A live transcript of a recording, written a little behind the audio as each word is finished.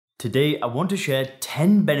Today, I want to share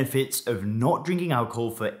 10 benefits of not drinking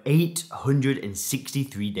alcohol for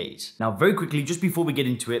 863 days. Now, very quickly, just before we get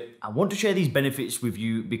into it, I want to share these benefits with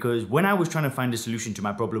you because when I was trying to find a solution to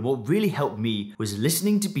my problem, what really helped me was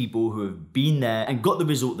listening to people who have been there and got the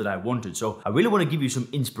result that I wanted. So I really want to give you some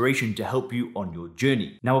inspiration to help you on your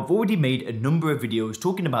journey. Now, I've already made a number of videos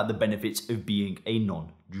talking about the benefits of being a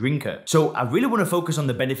non-drinker. So I really want to focus on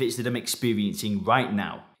the benefits that I'm experiencing right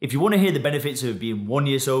now. If you want to hear the benefits of being 1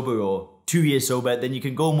 year sober or 2 years sober, then you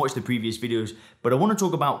can go and watch the previous videos. But I want to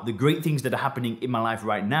talk about the great things that are happening in my life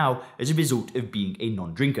right now as a result of being a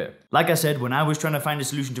non-drinker. Like I said, when I was trying to find a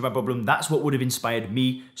solution to my problem, that's what would have inspired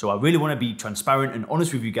me. So I really want to be transparent and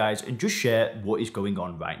honest with you guys and just share what is going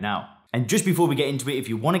on right now. And just before we get into it, if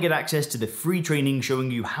you want to get access to the free training showing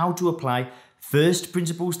you how to apply first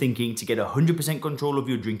principles thinking to get 100% control of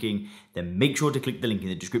your drinking, then make sure to click the link in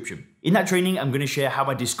the description. In that training, I'm going to share how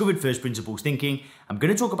I discovered first principles thinking. I'm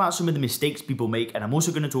going to talk about some of the mistakes people make, and I'm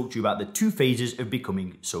also going to talk to you about the 2 phases of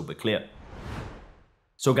becoming sober clear.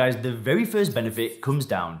 So guys, the very first benefit comes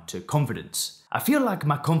down to confidence. I feel like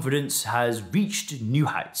my confidence has reached new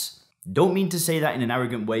heights. Don't mean to say that in an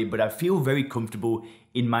arrogant way, but I feel very comfortable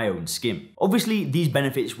in my own skin. Obviously, these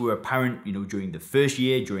benefits were apparent, during the first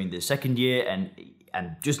year, during the second year,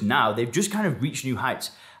 and just now, they've just kind of reached new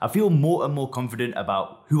heights. I feel more and more confident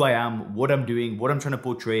about who I am, what I'm doing, what I'm trying to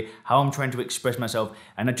portray, how I'm trying to express myself,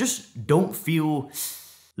 and I just don't feel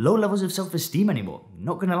low levels of self-esteem anymore.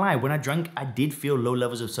 Not gonna lie, when I drank, I did feel low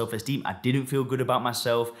levels of self-esteem. I didn't feel good about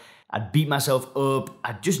myself. I'd beat myself up.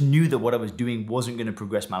 I just knew that what I was doing wasn't gonna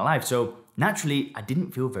progress my life. So naturally, I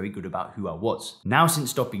didn't feel very good about who I was. Now, since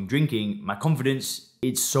stopping drinking, my confidence,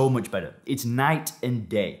 it's so much better. It's night and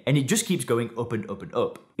day, and it just keeps going up and up and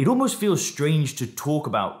up. It almost feels strange to talk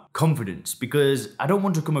about confidence because I don't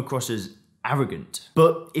want to come across as arrogant.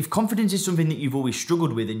 But if confidence is something that you've always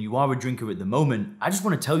struggled with and you are a drinker at the moment, I just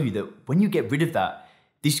want to tell you that when you get rid of that,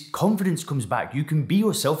 this confidence comes back. You can be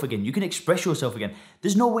yourself again. You can express yourself again.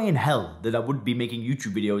 There's no way in hell that I would be making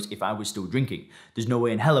YouTube videos if I was still drinking. There's no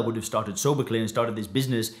way in hell I would have started Sober Clear and started this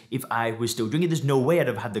business if I was still drinking. There's no way I'd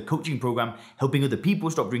have had the coaching program helping other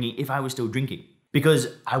people stop drinking if I was still drinking. Because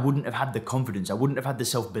I wouldn't have had the confidence. I wouldn't have had the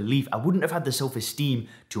self-belief. I wouldn't have had the self-esteem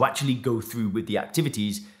to actually go through with the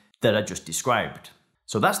activities that I just described.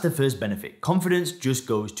 So that's the first benefit. Confidence just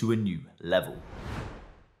goes to a new level.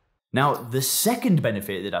 Now, the second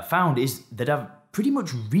benefit that I found is that I've pretty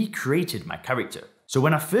much recreated my character. So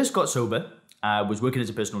when I first got sober, I was working as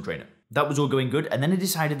a personal trainer. That was all going good. And then I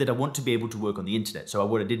decided that I want to be able to work on the internet. So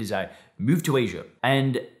what I did is I moved to Asia,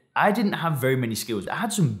 and I didn't have very many skills. I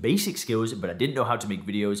had some basic skills, but I didn't know how to make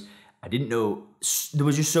videos. I didn't know, there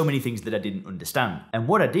was just so many things that I didn't understand. And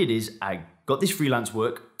what I did is I got this freelance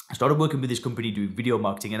work. I started working with this company doing video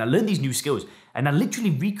marketing, and I learned these new skills, and I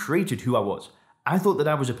literally recreated who I was. I thought that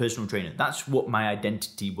I was a personal trainer. That's what my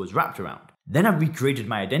identity was wrapped around. Then I recreated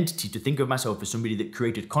my identity to think of myself as somebody that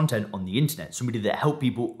created content on the internet, somebody that helped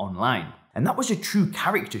people online. And that was a true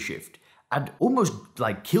character shift. I'd almost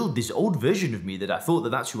killed this old version of me that I thought that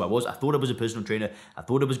that's who I was. I thought I was a personal trainer. I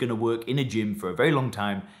thought I was gonna work in a gym for a very long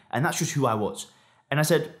time, and that's just who I was. And I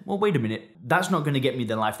said, well, wait a minute, that's not gonna get me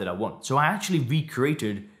the life that I want. So I actually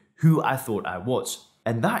recreated who I thought I was.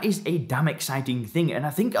 And that is a damn exciting thing. And I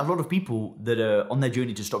think a lot of people that are on their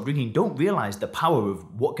journey to stop drinking don't realize the power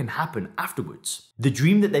of what can happen afterwards. The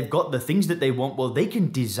dream that they've got, the things that they want, well, they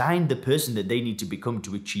can design the person that they need to become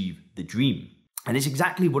to achieve the dream. And it's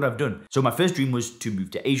exactly what I've done. So my first dream was to move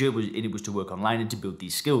to Asia, and it was to work online and to build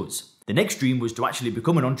these skills. The next dream was to actually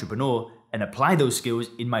become an entrepreneur and apply those skills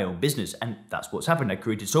in my own business. And that's what's happened. I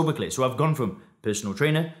created Sober Clear. So I've gone from personal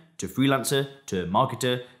trainer to freelancer to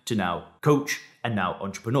marketer to now coach and now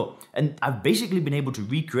entrepreneur. And I've basically been able to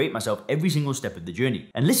recreate myself every single step of the journey.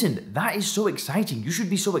 And listen, that is so exciting. You should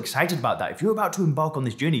be so excited about that. If you're about to embark on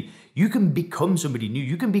this journey, you can become somebody new.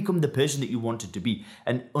 You can become the person that you wanted to be.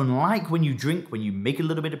 And unlike when you drink, when you make a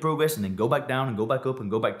little bit of progress and then go back down and go back up and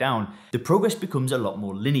go back down, the progress becomes a lot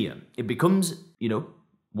more linear. It becomes,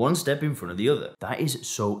 one step in front of the other. That is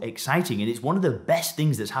so exciting, and it's one of the best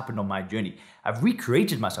things that's happened on my journey. I've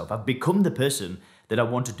recreated myself. I've become the person that I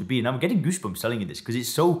wanted to be, and I'm getting goosebumps telling you this because it's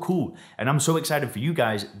so cool, and I'm so excited for you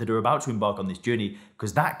guys that are about to embark on this journey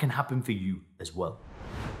because that can happen for you as well.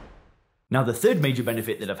 Now, the third major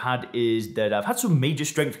benefit that I've had is that I've had some major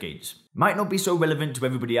strength gains. Might not be so relevant to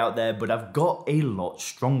everybody out there, but I've got a lot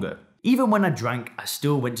stronger. Even when I drank, I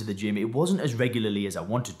still went to the gym. It wasn't as regularly as I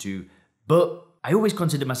wanted to, but I always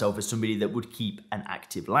considered myself as somebody that would keep an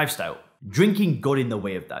active lifestyle. Drinking got in the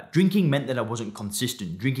way of that. Drinking meant that I wasn't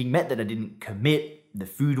consistent. Drinking meant that I didn't commit. The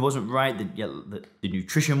food wasn't right, the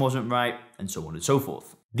nutrition wasn't right, and so on and so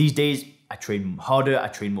forth. These days, I train harder, I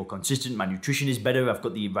train more consistent, my nutrition is better, I've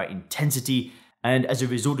got the right intensity, and as a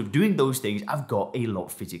result of doing those things, I've got a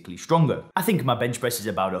lot physically stronger. I think my bench press is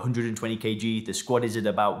about 120 kg, the squat is at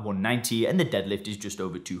about 190, and the deadlift is just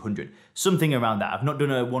over 200. Something around that. I've not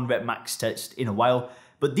done a 1 rep max test in a while,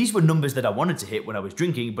 but these were numbers that I wanted to hit when I was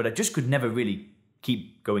drinking, but I just could never really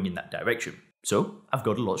keep going in that direction. So I've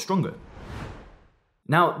got a lot stronger.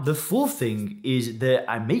 Now, the fourth thing is that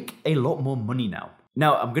I make a lot more money now.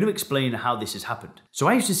 Now, I'm going to explain how this has happened. So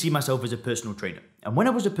I used to see myself as a personal trainer. And when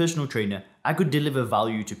I was a personal trainer, I could deliver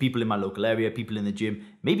value to people in my local area, people in the gym,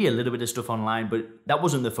 maybe a little bit of stuff online, but that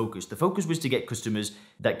wasn't the focus. The focus was to get customers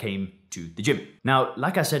that came to the gym. Now,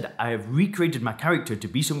 like I said, I have recreated my character to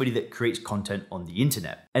be somebody that creates content on the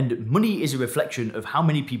internet. And money is a reflection of how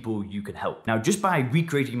many people you can help. Now, just by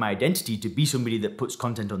recreating my identity to be somebody that puts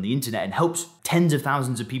content on the internet and helps tens of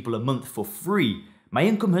thousands of people a month for free, my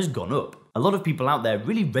income has gone up. A lot of people out there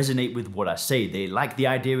really resonate with what I say. They like the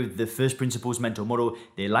idea of the first principles mental model.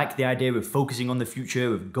 They like the idea of focusing on the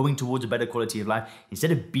future, of going towards a better quality of life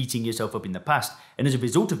instead of beating yourself up in the past. And as a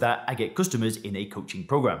result of that, I get customers in a coaching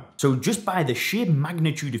program. So just by the sheer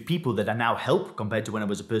magnitude of people that I now help compared to when I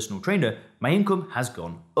was a personal trainer, my income has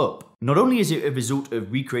gone up. Not only is it a result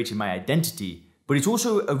of recreating my identity, but it's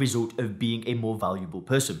also a result of being a more valuable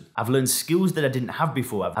person. I've learned skills that I didn't have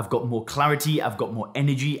before. I've got more clarity, I've got more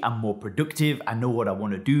energy, I'm more productive, I know what I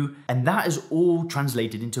want to do, and that is all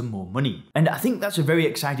translated into more money. And I think that's a very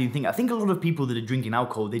exciting thing. I think a lot of people that are drinking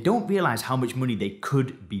alcohol, they don't realize how much money they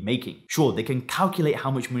could be making. Sure, they can calculate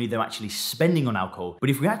how much money they're actually spending on alcohol, but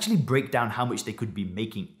if we actually break down how much they could be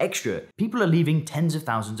making extra, people are leaving tens of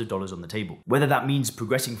thousands of dollars on the table. Whether that means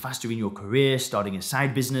progressing faster in your career, starting a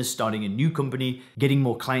side business, starting a new company, getting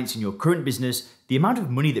more clients in your current business, the amount of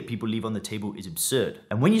money that people leave on the table is absurd.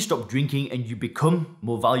 And when you stop drinking and you become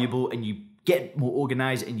more valuable and you get more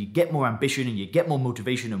organized and you get more ambition and you get more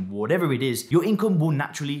motivation and whatever it is, your income will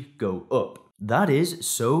naturally go up. That is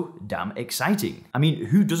so damn exciting. I mean,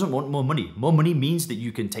 who doesn't want more money? More money means that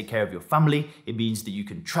you can take care of your family. It means that you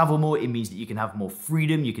can travel more. It means that you can have more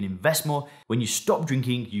freedom. You can invest more. When you stop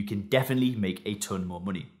drinking, you can definitely make a ton more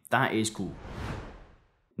money. That is cool.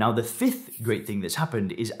 Now, the fifth great thing that's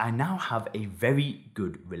happened is I now have a very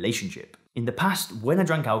good relationship. In the past, when I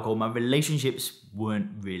drank alcohol, my relationships weren't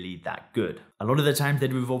really that good. A lot of the times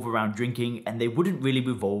they'd revolve around drinking and they wouldn't really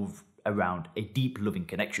revolve around a deep loving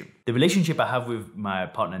connection. The relationship I have with my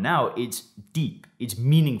partner now, it's deep, it's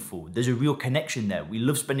meaningful, there's a real connection there, we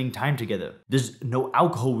love spending time together. There's no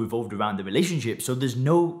alcohol revolved around the relationship, so there's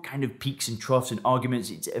no kind of peaks and troughs and arguments.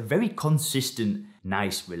 It's a very consistent,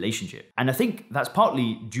 nice relationship. And I think that's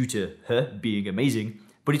partly due to her being amazing,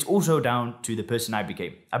 but it's also down to the person I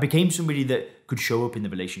became. I became somebody that could show up in the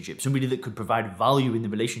relationship, somebody that could provide value in the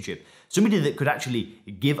relationship, somebody that could actually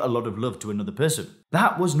give a lot of love to another person.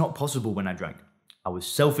 That was not possible when I drank. I was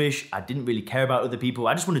selfish, I didn't really care about other people,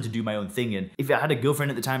 I just wanted to do my own thing, and if I had a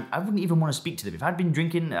girlfriend at the time, I wouldn't even want to speak to them. If I'd been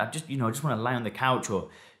drinking, I just want to lie on the couch or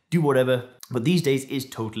do whatever. But these days is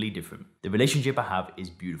totally different. The relationship I have is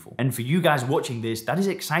beautiful. And for you guys watching this, that is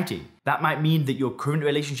exciting. That might mean that your current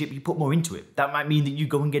relationship, you put more into it. That might mean that you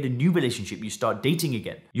go and get a new relationship, you start dating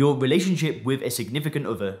again. Your relationship with a significant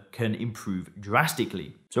other can improve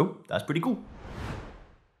drastically. So that's pretty cool.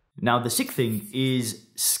 Now, the sixth thing is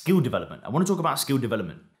skill development. I want to talk about skill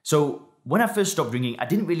development. So when I first stopped drinking, I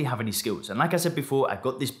didn't really have any skills. And like I said before, I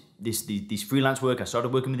got this freelance work. I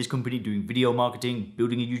started working with this company, doing video marketing,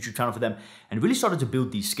 building a YouTube channel for them, and really started to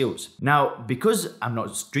build these skills. Now, because I'm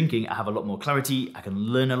not drinking, I have a lot more clarity. I can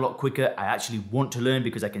learn a lot quicker. I actually want to learn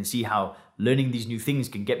because I can see how learning these new things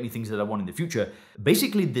can get me things that I want in the future.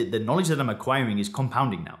 Basically, the knowledge that I'm acquiring is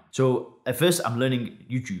compounding now. So at first, I'm learning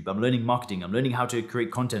YouTube, I'm learning marketing, I'm learning how to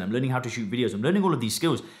create content, I'm learning how to shoot videos, I'm learning all of these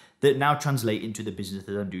skills that now translate into the business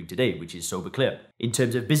that I'm doing today, which is Sober Clear. In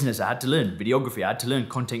terms of business, I had to learn videography, I had to learn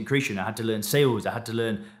content creation, I had to learn sales, I had to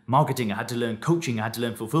learn marketing, I had to learn coaching, I had to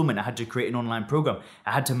learn fulfillment, I had to create an online program,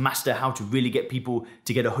 I had to master how to really get people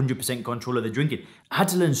to get 100% control of their drinking. I had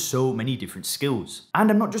to learn so many different skills.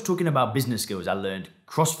 And I'm not just talking about business skills. I learned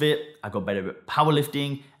CrossFit, I got better at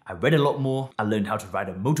powerlifting, I read a lot more, I learned how to ride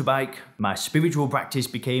a motorbike, my spiritual practice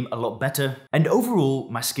became a lot better, and overall,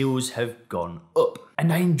 my skills have gone up.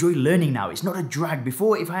 And I enjoy learning now. It's not a drag.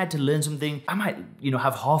 Before, if I had to learn something, I might,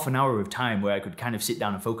 have half an hour of time where I could kind of sit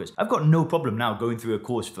down and focus. I've got no problem now going through a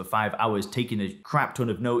course for 5 hours, taking a crap ton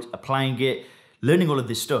of notes, applying it, learning all of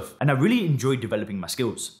this stuff. And I really enjoy developing my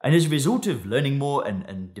skills. And as a result of learning more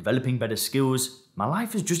and developing better skills, my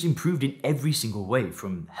life has just improved in every single way,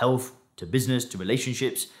 from health to business to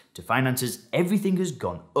relationships to finances. Everything has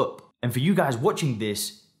gone up. And for you guys watching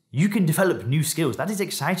this, You can develop new skills. That is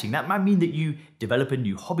exciting. That might mean that you develop a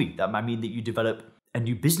new hobby. That might mean that you develop a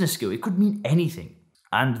new business skill. It could mean anything.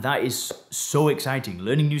 And that is so exciting.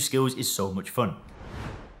 Learning new skills is so much fun.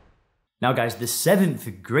 Now guys, the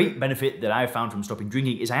 7th great benefit that I found from stopping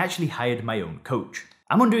drinking is I actually hired my own coach.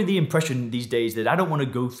 I'm under the impression these days that I don't want to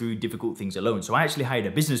go through difficult things alone, so I actually hired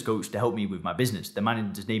a business coach to help me with my business. The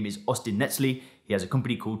man's name is Austin Netzley. He has a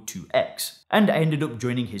company called 2X. And I ended up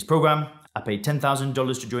joining his program. I paid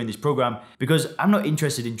 $10,000 to join this program because I'm not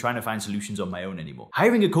interested in trying to find solutions on my own anymore.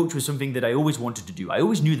 Hiring a coach was something that I always wanted to do. I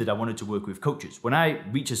always knew that I wanted to work with coaches. When I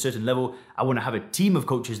reach a certain level, I want to have a team of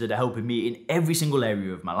coaches that are helping me in every single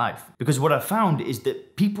area of my life. Because what I found is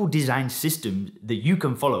that people design systems that you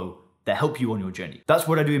can follow that help you on your journey. That's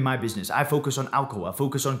what I do in my business. I focus on alcohol. I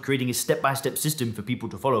focus on creating a step-by-step system for people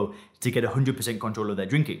to follow to get 100% control of their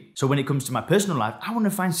drinking. So when it comes to my personal life, I want to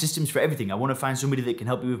find systems for everything. I want to find somebody that can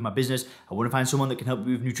help me with my business. I want to find someone that can help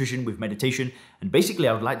me with nutrition, with meditation. And basically,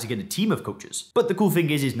 I would like to get a team of coaches. But the cool thing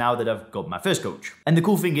is now that I've got my first coach. And the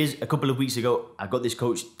cool thing is, a couple of weeks ago, I got this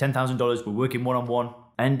coach, $10,000. We're working one-on-one.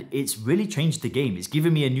 And it's really changed the game. It's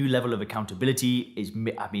given me a new level of accountability.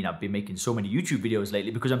 I've been making so many YouTube videos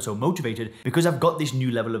lately because I'm so motivated, because I've got this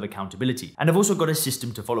new level of accountability. And I've also got a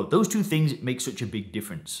system to follow. Those two things make such a big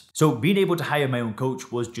difference. So being able to hire my own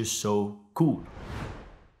coach was just so cool.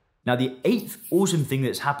 Now, the 8th awesome thing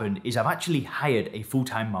that's happened is I've actually hired a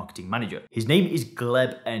full-time marketing manager. His name is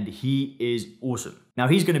Gleb and he is awesome. Now,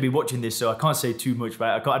 he's going to be watching this, so I can't say too much,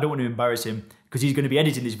 right? I don't want to embarrass him because he's going to be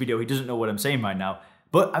editing this video. He doesn't know what I'm saying right now.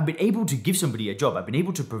 But I've been able to give somebody a job. I've been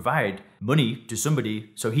able to provide money to somebody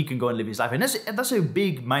so he can go and live his life. And that's a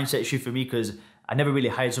big mindset shift for me because I never really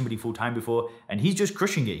hired somebody full-time before, and he's just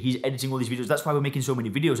crushing it. He's editing all these videos. That's why we're making so many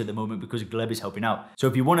videos at the moment, because Gleb is helping out. So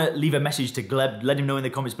if you want to leave a message to Gleb, let him know in the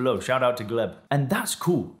comments below. Shout out to Gleb. And that's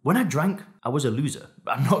cool. When I drank, I was a loser.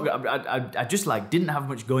 I just didn't have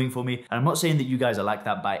much going for me. And I'm not saying that you guys are like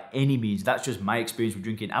that by any means. That's just my experience with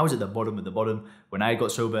drinking. I was at the bottom of the bottom when I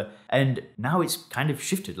got sober, and now it's kind of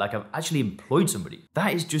shifted. Like, I've actually employed somebody.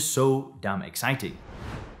 That is just so damn exciting.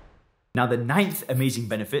 Now, the 9th amazing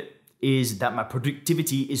benefit is that my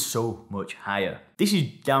productivity is so much higher. This is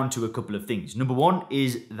down to a couple of things. Number one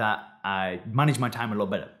is that I manage my time a lot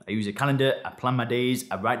better. I use a calendar, I plan my days,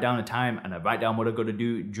 I write down a time, and I write down what I've got to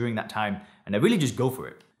do during that time, and I really just go for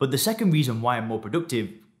it. But the second reason why I'm more productive,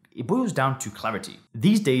 it boils down to clarity.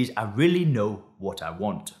 These days, I really know what I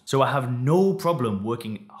want. So I have no problem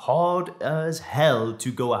working hard as hell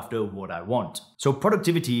to go after what I want. So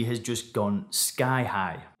productivity has just gone sky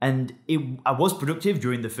high. And I was productive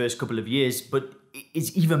during the first couple of years, but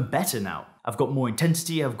it's even better now. I've got more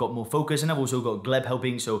intensity, I've got more focus, and I've also got Gleb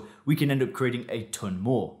helping, so we can end up creating a ton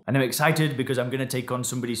more. And I'm excited because I'm gonna take on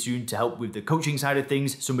somebody soon to help with the coaching side of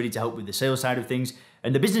things, somebody to help with the sales side of things.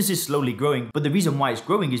 And the business is slowly growing, but the reason why it's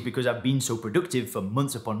growing is because I've been so productive for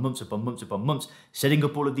months upon months upon months upon months, setting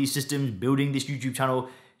up all of these systems, building this YouTube channel,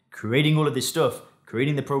 creating all of this stuff,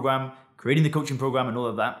 creating the program, creating the coaching program and all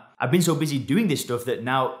of that. I've been so busy doing this stuff that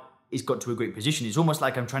now it's got to a great position. It's almost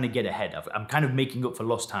like I'm trying to get ahead. I'm kind of making up for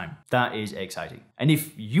lost time. That is exciting. And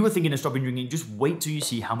if you are thinking of stopping drinking, just wait till you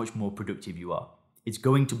see how much more productive you are. It's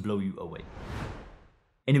going to blow you away.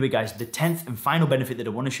 Anyway, guys, the 10th and final benefit that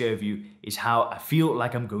I want to share with you is how I feel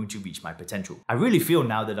like I'm going to reach my potential. I really feel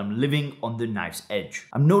now that I'm living on the knife's edge.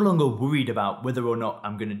 I'm no longer worried about whether or not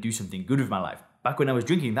I'm going to do something good with my life. Back when I was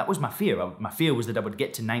drinking, that was my fear. My fear was that I would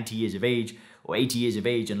get to 90 years of age or 80 years of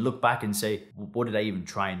age and look back and say, what did I even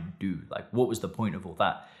try and do? Like, what was the point of all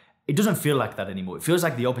that? It doesn't feel like that anymore. It feels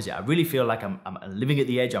like the opposite. I really feel like I'm living at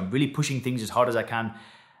the edge. I'm really pushing things as hard as I can.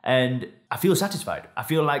 And I feel satisfied. I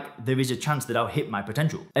feel like there is a chance that I'll hit my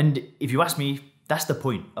potential. And if you ask me, that's the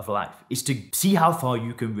point of life, is to see how far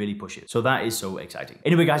you can really push it. So that is so exciting.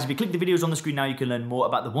 Anyway, guys, if you click the videos on the screen now, you can learn more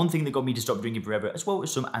about the one thing that got me to stop drinking forever, as well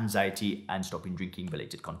as some anxiety and stopping drinking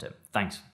related content. Thanks.